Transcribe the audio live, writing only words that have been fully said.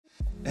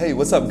Hey,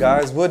 what's up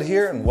guys? Wood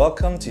here and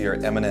welcome to your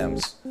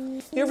M&Ms.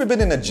 You ever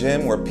been in a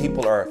gym where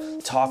people are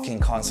talking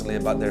constantly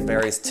about their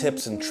various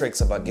tips and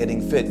tricks about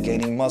getting fit,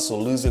 gaining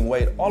muscle, losing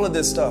weight, all of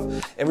this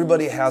stuff?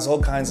 Everybody has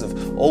all kinds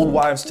of old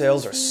wives'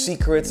 tales or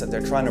secrets that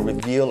they're trying to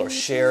reveal or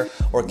share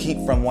or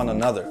keep from one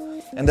another.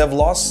 And they've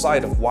lost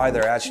sight of why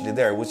they're actually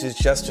there, which is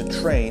just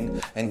to train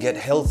and get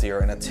healthier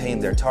and attain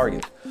their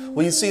target.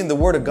 Well, you see, in the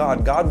Word of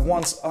God, God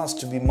wants us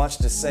to be much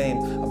the same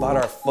about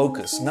our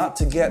focus, not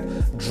to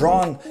get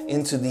drawn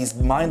into these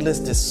mindless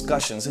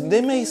discussions. And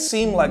they may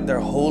seem like they're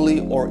holy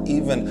or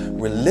even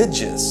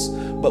religious,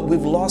 but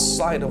we've lost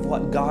sight of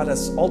what God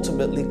has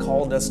ultimately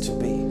called us to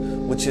be,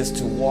 which is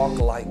to walk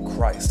like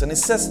Christ. And it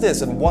says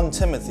this in 1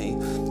 Timothy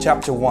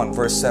chapter 1,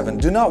 verse 7,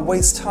 "Do not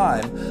waste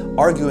time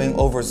arguing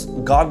over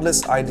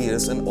godless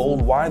ideas and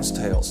old wives'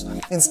 tales.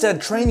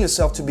 Instead, train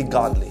yourself to be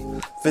godly.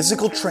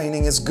 Physical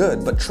training is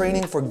good, but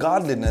training for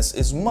godliness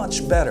is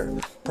much better,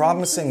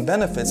 promising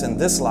benefits in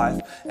this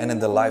life and in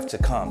the life to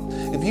come."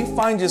 If you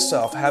find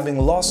yourself having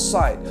lost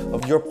sight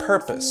of your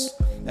purpose,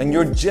 and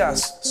you're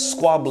just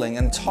squabbling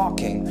and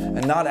talking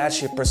and not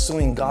actually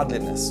pursuing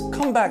godliness,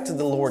 come back to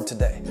the Lord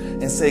today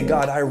and say,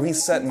 "God, I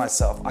reset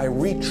myself. I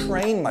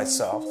retrain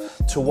myself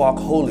to walk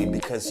holy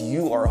because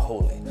you are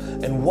holy."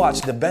 And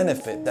watch the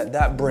benefit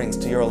that brings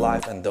to your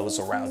life and those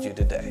around you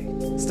today.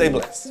 Stay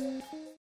blessed.